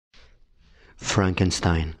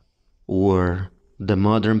Frankenstein, or the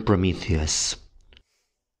Modern Prometheus.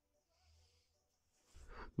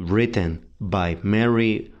 Written by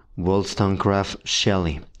Mary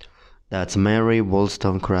Shelley. That's Mary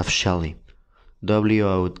Wollstonecraft Shelley.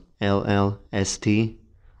 Wollstonecraft.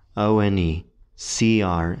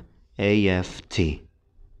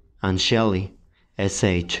 And Shelley,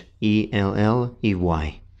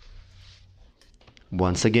 Shelley.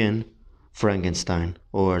 Once again, Frankenstein,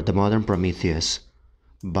 or the Modern Prometheus,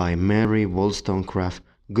 by Mary Wollstonecraft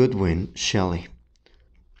Shelley.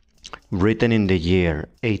 Written in the year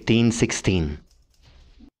 1816.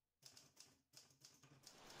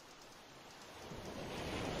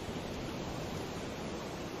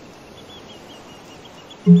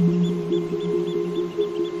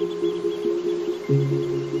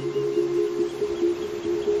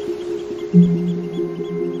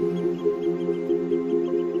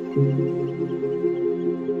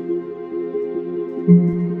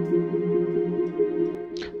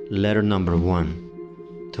 Letter number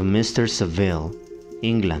 1. To Mr. Saville,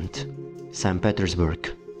 England, St.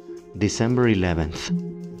 Petersburg, December 11th.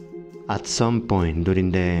 At some point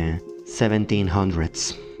during the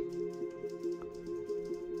 1700s.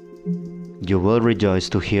 You will rejoice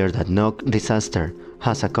to hear that no disaster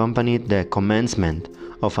has accompanied the commencement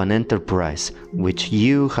of an enterprise which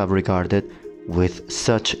you have regarded with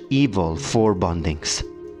such evil forebodings.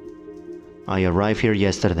 I arrived here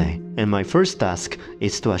yesterday, and my first task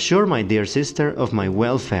is to assure my dear sister of my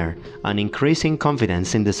welfare and increasing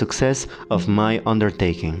confidence in the success of my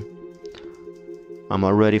undertaking. I'm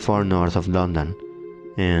already far north of London,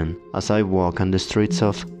 and as I walk on the streets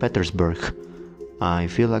of Petersburg, I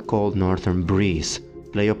feel a cold northern breeze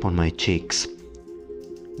play upon my cheeks,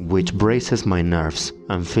 which braces my nerves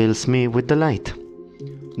and fills me with delight.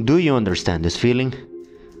 Do you understand this feeling?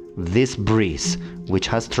 This breeze, which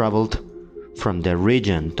has traveled from the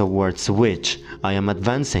region towards which I am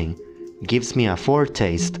advancing, gives me a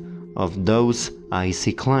foretaste of those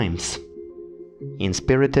icy climes.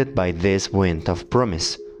 Inspirited by this wind of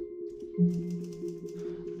promise,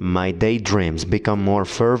 my daydreams become more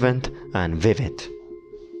fervent and vivid.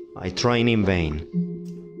 I try in vain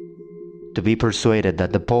to be persuaded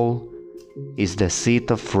that the pole is the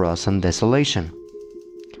seat of frost and desolation.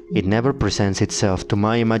 It never presents itself to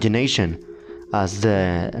my imagination as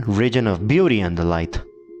the region of beauty and delight.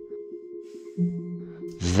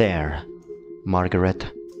 There, Margaret,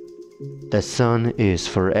 the sun is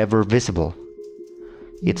forever visible,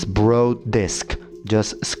 its broad disk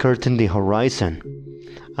just skirting the horizon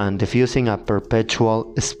and diffusing a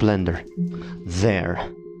perpetual splendor. There,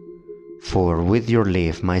 for with your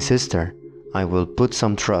leave, my sister, I will put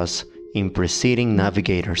some trust in preceding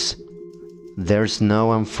navigators. Their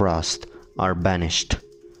snow and frost are banished,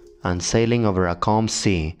 and sailing over a calm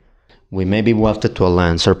sea, we may be wafted to a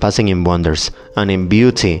land surpassing in wonders and in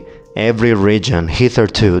beauty every region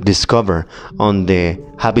hitherto discovered on the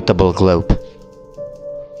habitable globe.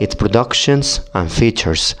 Its productions and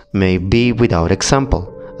features may be without example,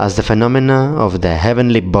 as the phenomena of the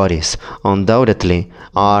heavenly bodies undoubtedly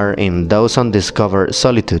are in those undiscovered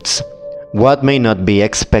solitudes. What may not be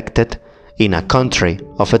expected in a country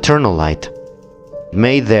of eternal light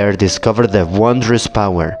may there discover the wondrous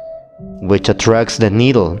power which attracts the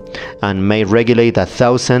needle and may regulate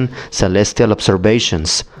 1,000 celestial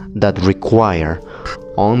observations that require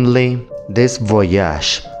only this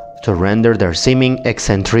voyage to render their seeming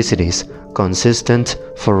eccentricities consistent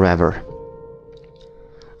forever.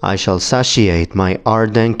 I shall satiate my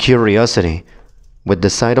ardent curiosity with the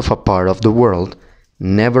sight of a part of the world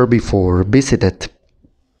never before visited,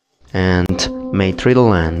 and may tread a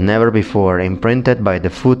land never before imprinted by the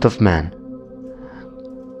foot of man.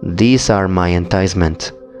 These are my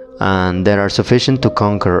enticement, and they are sufficient to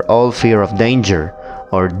conquer all fear of danger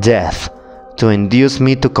or death, to induce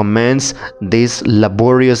me to commence this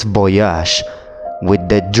laborious voyage with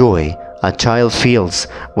the joy a child feels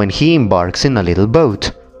when he embarks in a little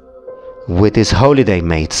boat, with his holiday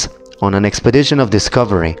mates, on an expedition of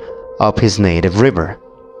discovery up his native river.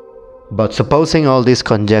 But supposing all these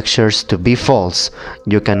conjectures to be false,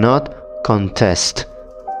 you cannot contest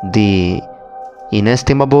the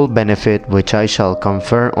inestimable benefit which I shall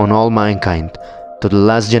confer on all mankind to the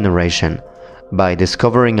last generation by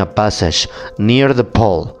discovering a passage near the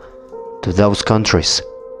pole to those countries,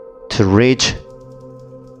 to reach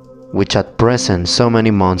which at present so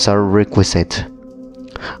many months are requisite,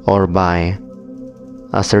 or by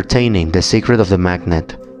ascertaining the secret of the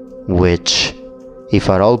magnet, which, if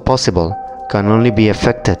at all possible, can only be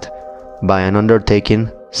effected by an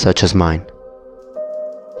undertaking such as mine.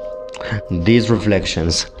 These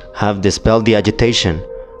reflections have dispelled the agitation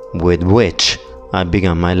with which I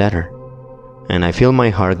began my letter, and I feel my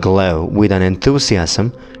heart glow with an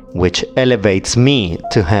enthusiasm which elevates me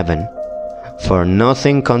to heaven, for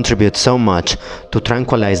nothing contributes so much to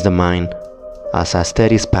tranquilize the mind as a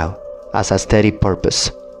steady spout, as a steady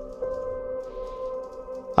purpose,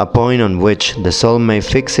 a point on which the soul may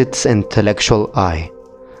fix its intellectual eye.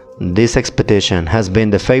 This expedition has been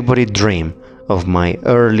the favorite dream of my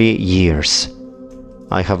early years.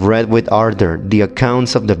 I have read with ardor the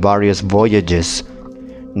accounts of the various voyages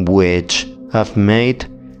which have made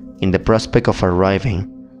in the prospect of arriving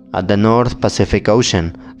at the North Pacific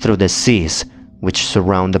Ocean through the seas which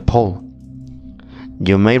surround the pole.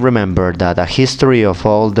 You may remember that a history of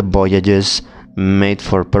all the voyages made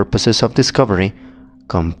for purposes of discovery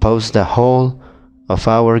composed the whole of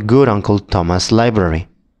our good Uncle Thomas' library.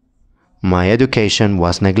 My education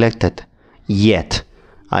was neglected, yet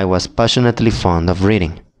I was passionately fond of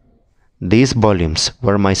reading. These volumes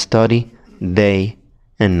were my study day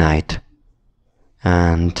and night,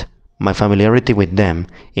 and my familiarity with them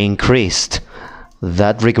increased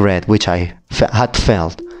that regret which I had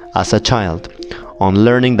felt as a child on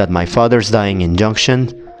learning that my father's dying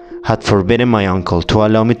injunction had forbidden my uncle to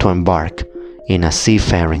allow me to embark in a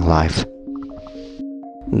seafaring life.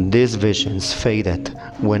 These visions faded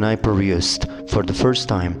when I perused for the first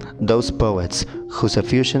time those poets whose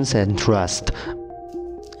effusions entranced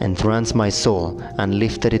my soul and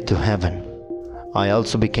lifted it to heaven. I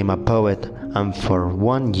also became a poet, and for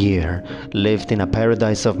 1 year lived in a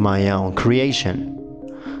paradise of my own creation.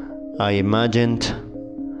 I imagined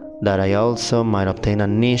that I also might obtain a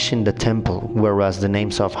niche in the temple, whereas the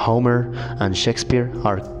names of Homer and Shakespeare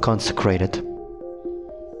are consecrated.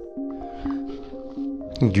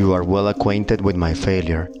 You are well acquainted with my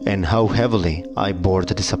failure and how heavily I bore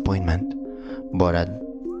the disappointment. But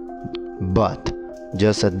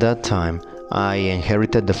just at that time, I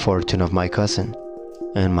inherited the fortune of my cousin,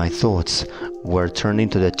 and my thoughts were turning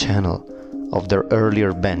to the channel of their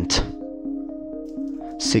earlier bent.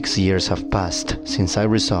 6 years have passed since I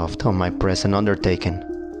resolved on my present undertaking.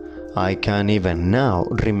 I can even now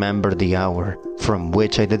remember the hour from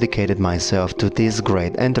which I dedicated myself to this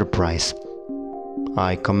great enterprise.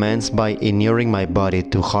 I commenced by inuring my body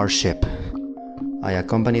to hardship. I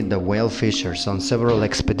accompanied the whale fishers on several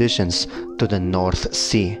expeditions to the North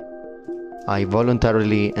Sea. I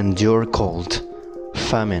voluntarily endured cold,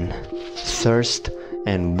 famine, thirst,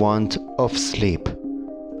 and want of sleep.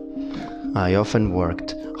 I often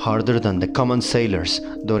worked harder than the common sailors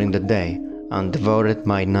during the day and devoted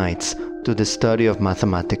my nights to the study of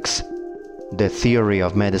mathematics, the theory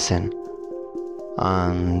of medicine,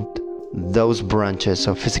 and those branches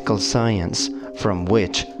of physical science from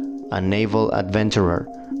which a naval adventurer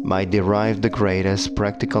might derive the greatest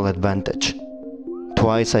practical advantage.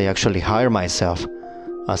 Twice I actually hired myself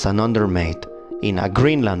as an undermate in a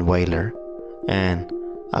Greenland whaler and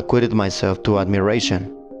acquitted myself to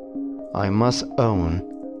admiration. I must own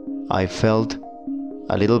I felt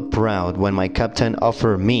a little proud when my captain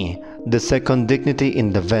offered me the second dignity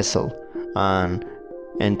in the vessel and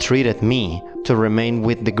entreated me to remain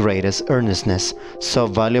with the greatest earnestness, so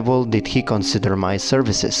valuable did he consider my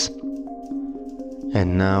services.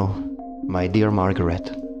 And now, my dear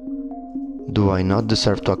Margaret, do I not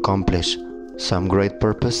deserve to accomplish some great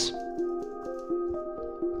purpose?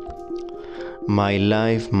 My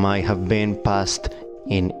life might have been passed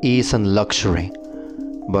in ease and luxury,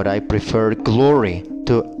 but I prefer glory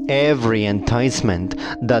to every enticement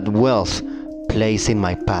that wealth placed in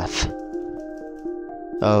my path.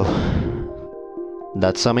 Oh,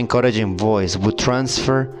 that some encouraging voice would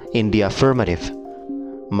transfer in the affirmative.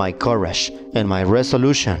 My courage and my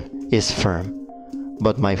resolution is firm,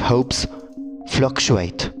 but my hopes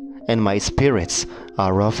fluctuate and my spirits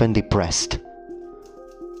are often depressed.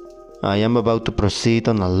 I am about to proceed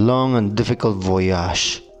on a long and difficult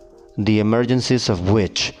voyage, the emergencies of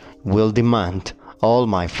which will demand all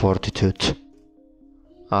my fortitude.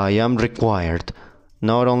 I am required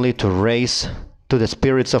not only to raise to the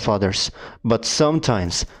spirits of others, but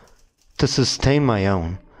sometimes to sustain my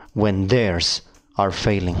own when theirs are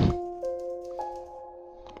failing.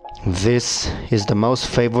 This is the most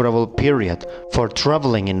favorable period for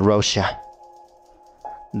traveling in Russia.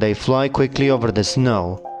 They fly quickly over the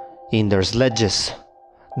snow in their sledges.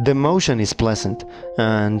 The motion is pleasant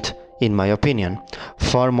and, in my opinion,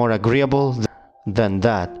 far more agreeable than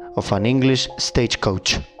that of an English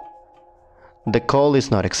stagecoach. The cold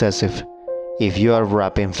is not excessive if you are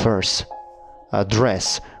wrapped in furs, a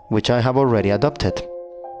dress which I have already adopted.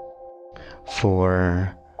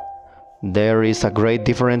 For there is a great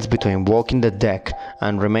difference between walking the deck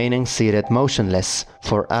and remaining seated motionless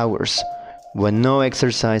for hours when no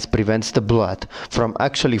exercise prevents the blood from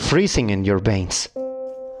actually freezing in your veins.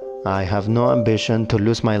 I have no ambition to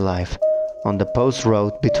lose my life on the post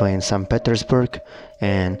road between St. Petersburg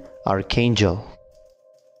and Archangel.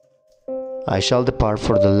 I shall depart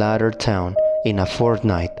for the latter town in a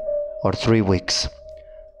fortnight or 3 weeks,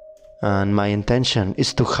 and my intention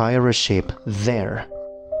is to hire a ship there,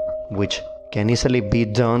 which can easily be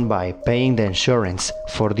done by paying the insurance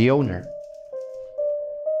for the owner,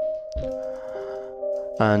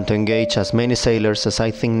 and to engage as many sailors as I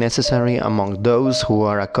think necessary among those who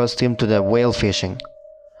are accustomed to the whale fishing.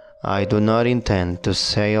 I do not intend to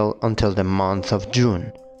sail until the month of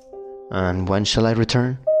June. And when shall I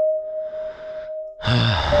return?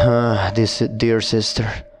 This dear sister,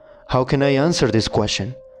 how can I answer this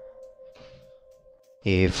question?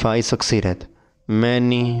 If I succeeded,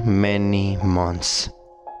 many months,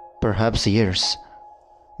 perhaps years,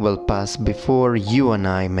 will pass before you and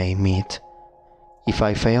I may meet. If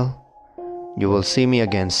I fail, you will see me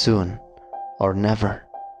again soon, or never.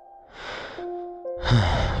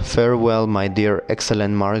 Farewell, my dear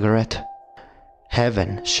excellent Margaret.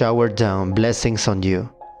 Heaven shower down blessings on you,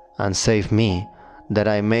 and save me, that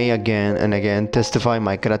I may again and again testify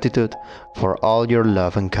my gratitude for all your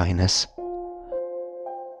love and kindness.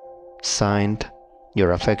 Signed,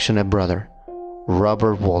 your affectionate brother,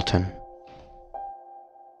 Robert Walton.